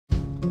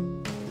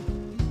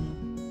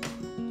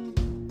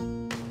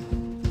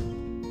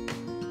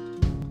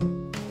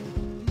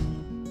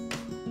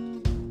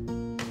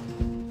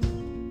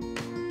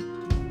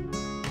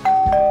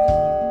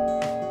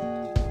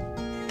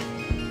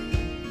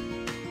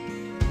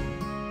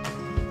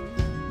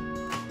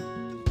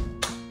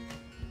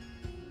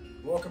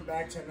welcome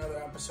back to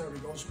another episode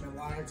of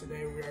GoldschmidtLive.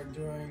 Today we are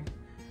doing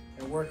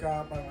a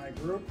workout by my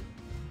group.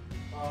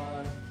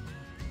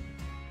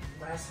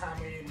 Last time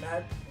we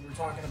met, we were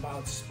talking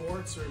about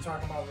sports. We were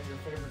talking about what your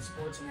favorite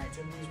sports and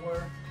activities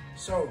were.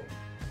 So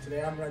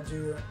today I'm going to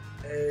do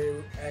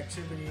a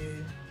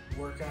activity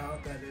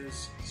workout that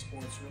is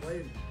sports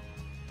related.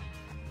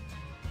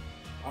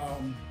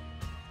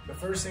 The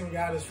first thing we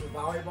got is for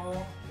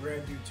volleyball. We're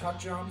going to do tuck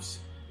jumps.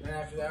 Then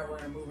after that, we're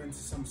going to move into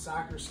some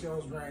soccer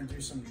skills. We're going to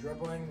do some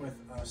dribbling with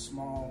a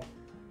small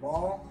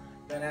ball.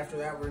 Then after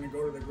that, we're going to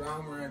go to the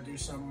ground. We're going to do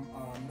some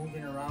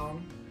moving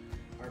around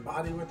our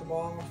body with the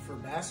ball for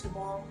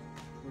basketball.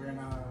 We're going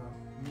to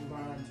move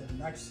on to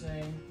the next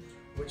thing,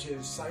 which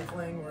is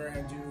cycling. We're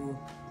going to do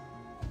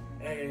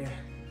a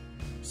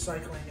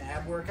cycling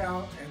ab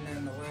workout. And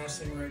then the last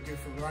thing we're going to do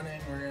for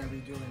running, we're going to be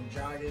doing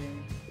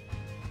jogging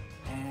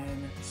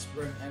and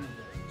sprint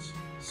intervals.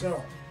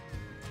 So,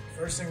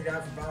 first thing we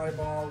got for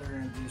volleyball, we're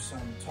going to do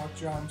some tuck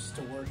jumps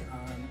to work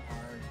on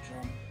our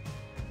jump.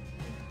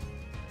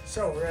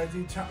 So we're going to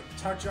do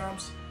tuck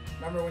jumps.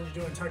 Remember, when you're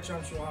doing tuck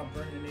jumps, you want to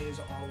bring your knees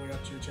all the way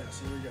up to your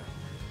chest. Here we go.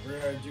 We're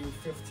going to do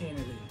 15 of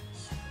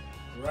these.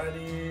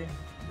 Ready,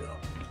 go.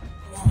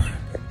 1,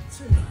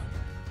 2,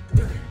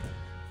 3,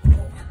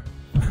 4,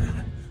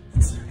 5,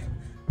 6.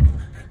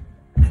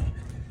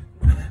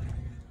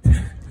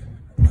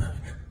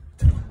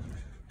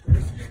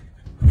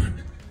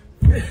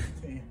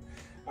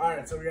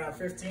 Alright, so we got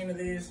 15 of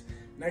these.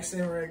 Next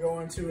thing we're going to go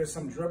into is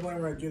some dribbling.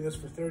 We're going to do this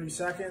for 30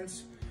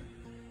 seconds.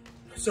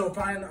 So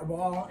find a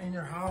ball in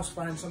your house,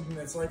 find something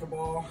that's like a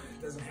ball.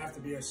 It doesn't have to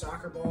be a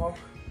soccer ball.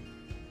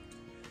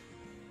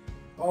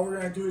 All we're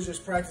going to do is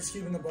just practice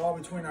keeping the ball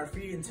between our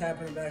feet and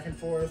tapping it back and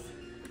forth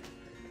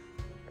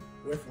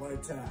with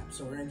light tap.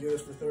 So we're going to do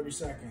this for 30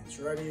 seconds.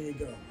 Ready,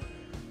 go.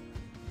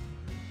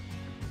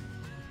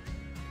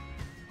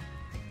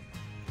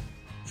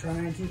 Try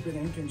and keep it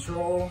in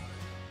control.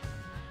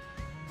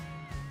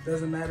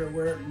 Doesn't matter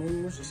where it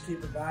moves, just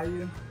keep it by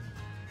you.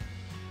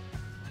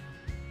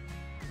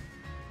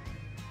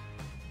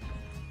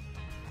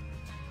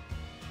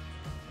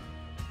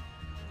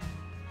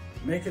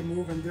 Make it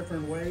move in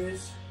different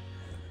ways.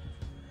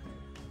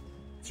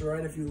 It's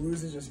alright if you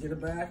lose it, just get it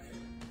back.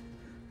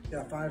 You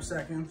got 5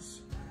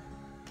 seconds.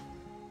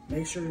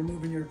 Make sure you're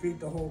moving your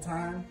feet the whole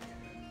time.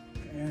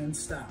 And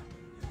stop.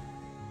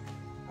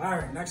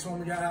 Alright, next one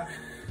we got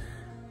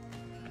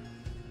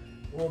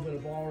a little bit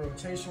of ball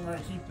rotation. We're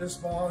going to keep this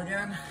ball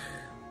again.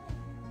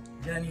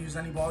 Again, use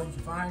any ball you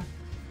can find.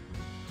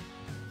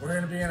 We're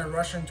going to be in a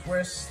Russian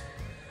twist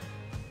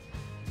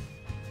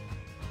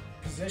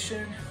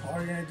position. All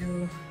you're going to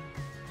do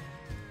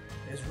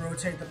is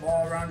rotate the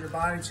ball around your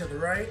body to the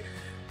right,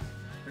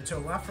 or to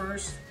the left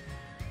first,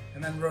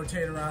 and then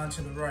rotate around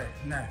to the right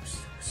next.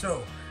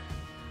 So,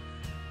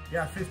 you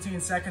got 15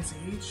 seconds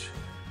each.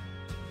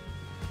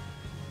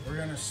 We're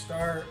going to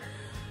start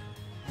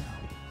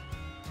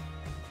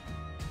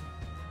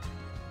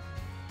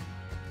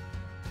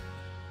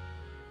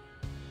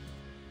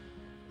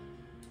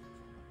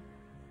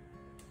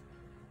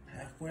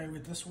halfway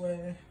with this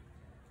way,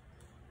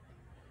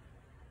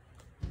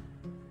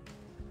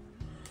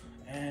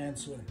 and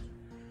switch.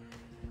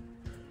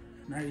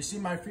 Now you see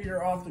my feet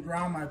are off the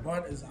ground, my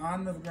butt is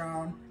on the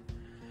ground,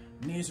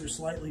 knees are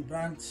slightly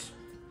bent.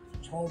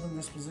 Just holding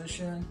this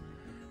position,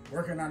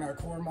 working on our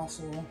core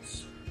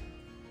muscles.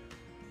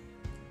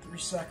 3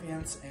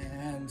 seconds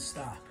and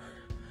stop.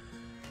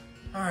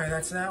 All right,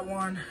 that's that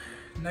one.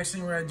 Next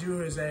thing we're gonna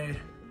do is a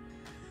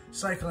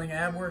cycling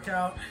ab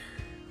workout.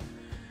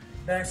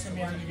 Next thing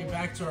we want to get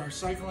back to our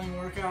cycling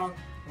workout.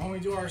 When we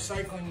do our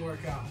cycling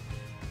workout,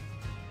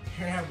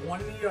 you're gonna have one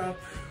knee up,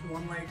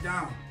 one leg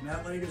down. And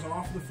that leg is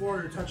off the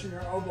floor. You're touching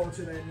your elbow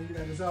to that knee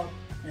that is up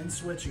and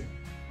switching.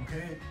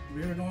 Okay?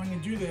 We are going to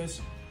do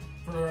this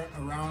for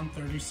around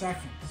 30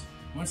 seconds.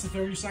 Once the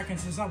 30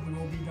 seconds is up, we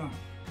will be done.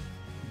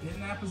 Get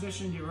in that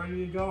position, get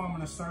ready to go. I'm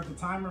gonna start the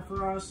timer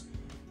for us.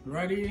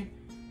 Ready,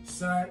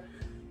 set,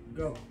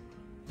 go.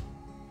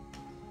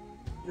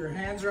 Your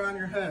hands are on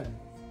your head.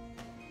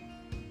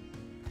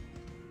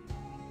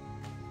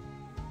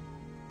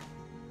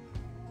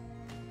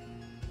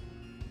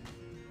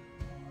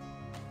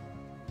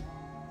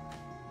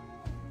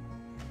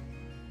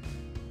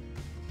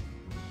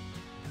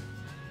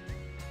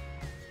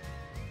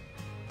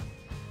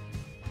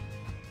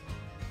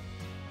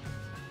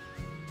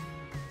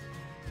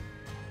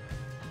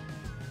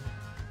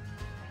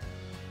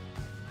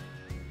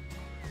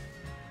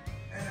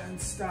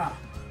 And stop.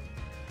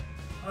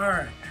 All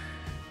right,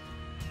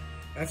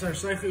 that's our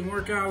cycling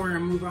workout. We're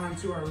gonna move on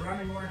to our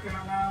running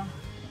workout now.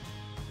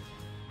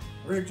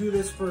 We're gonna do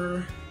this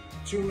for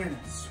 2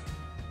 minutes.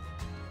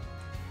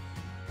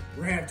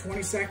 We're gonna have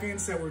 20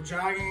 seconds that we're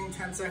jogging,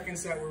 10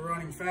 seconds that we're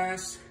running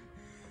fast,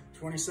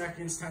 20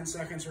 seconds, 10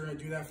 seconds. We're gonna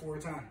do that 4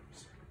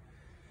 times.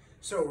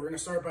 So we're gonna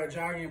start by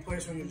jogging in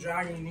place. When you're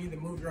jogging, you need to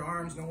move your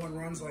arms. No one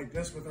runs like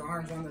this with their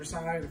arms on their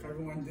side. If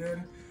everyone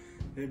did,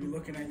 they'd be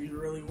looking at you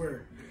really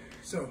weird.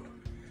 So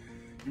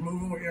you're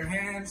moving with your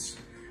hands,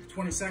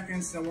 20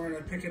 seconds, then we're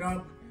gonna pick it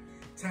up,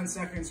 10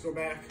 seconds, go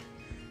back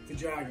to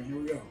jogging. Here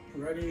we go.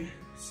 Ready,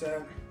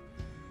 set,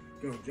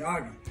 go.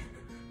 Jogging.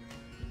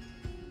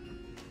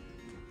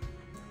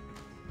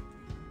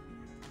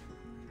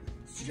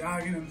 It's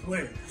jogging in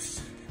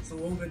place. It's a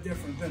little bit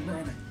different than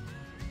running.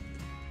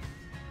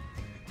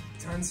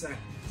 10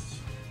 seconds.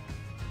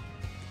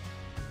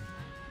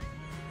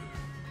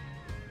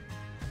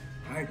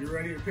 All right, you're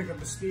ready to pick up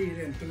the speed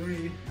in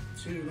 3,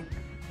 2,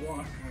 1. All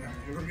right,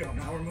 here we go.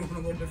 Now we're moving a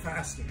little bit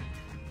faster.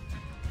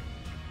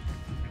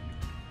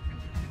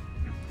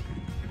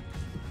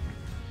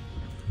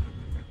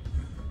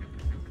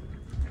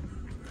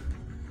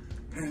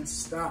 And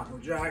stop, we're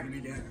jogging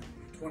again.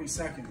 20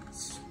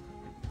 seconds.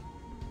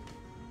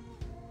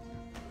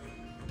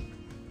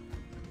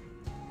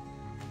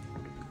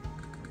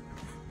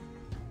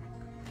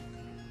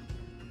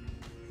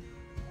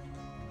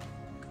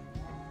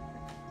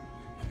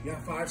 You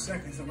got 5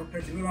 seconds and we're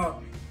picking it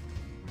up.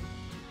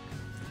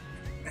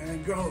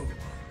 And go.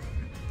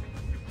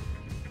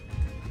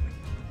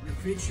 Your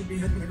feet should be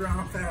hitting the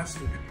ground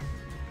faster.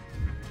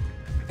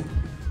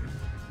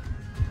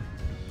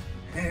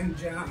 And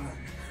jog.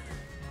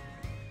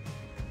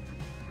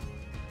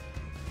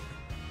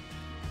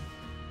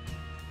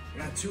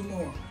 Got 2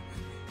 more.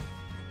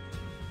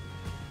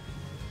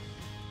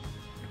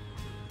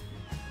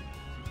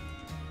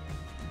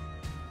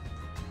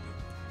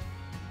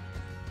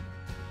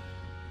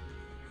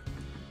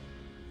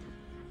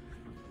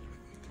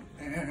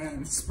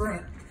 And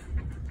sprint.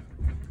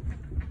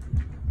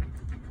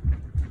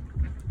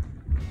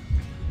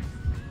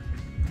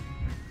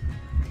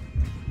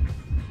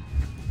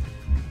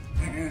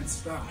 And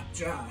stop,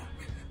 jog.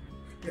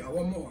 Yeah,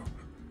 1 more.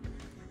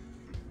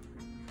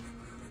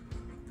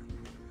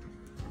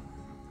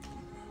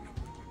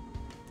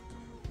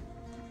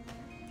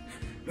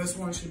 This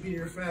one should be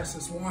your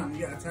fastest one.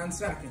 You got 10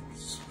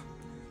 seconds.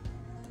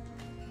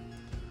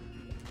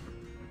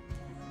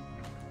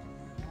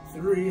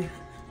 3,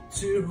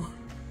 2,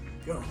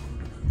 go.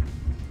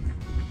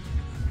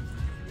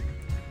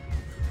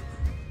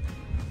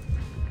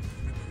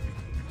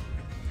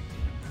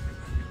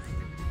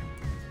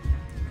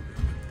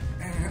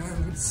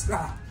 And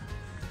stop.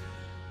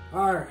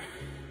 All right.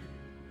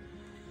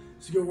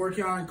 It's a good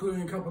workout,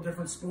 including a couple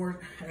different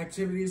sport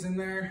activities in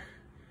there.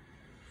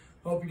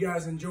 Hope you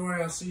guys enjoy.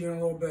 I'll see you in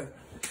a little bit.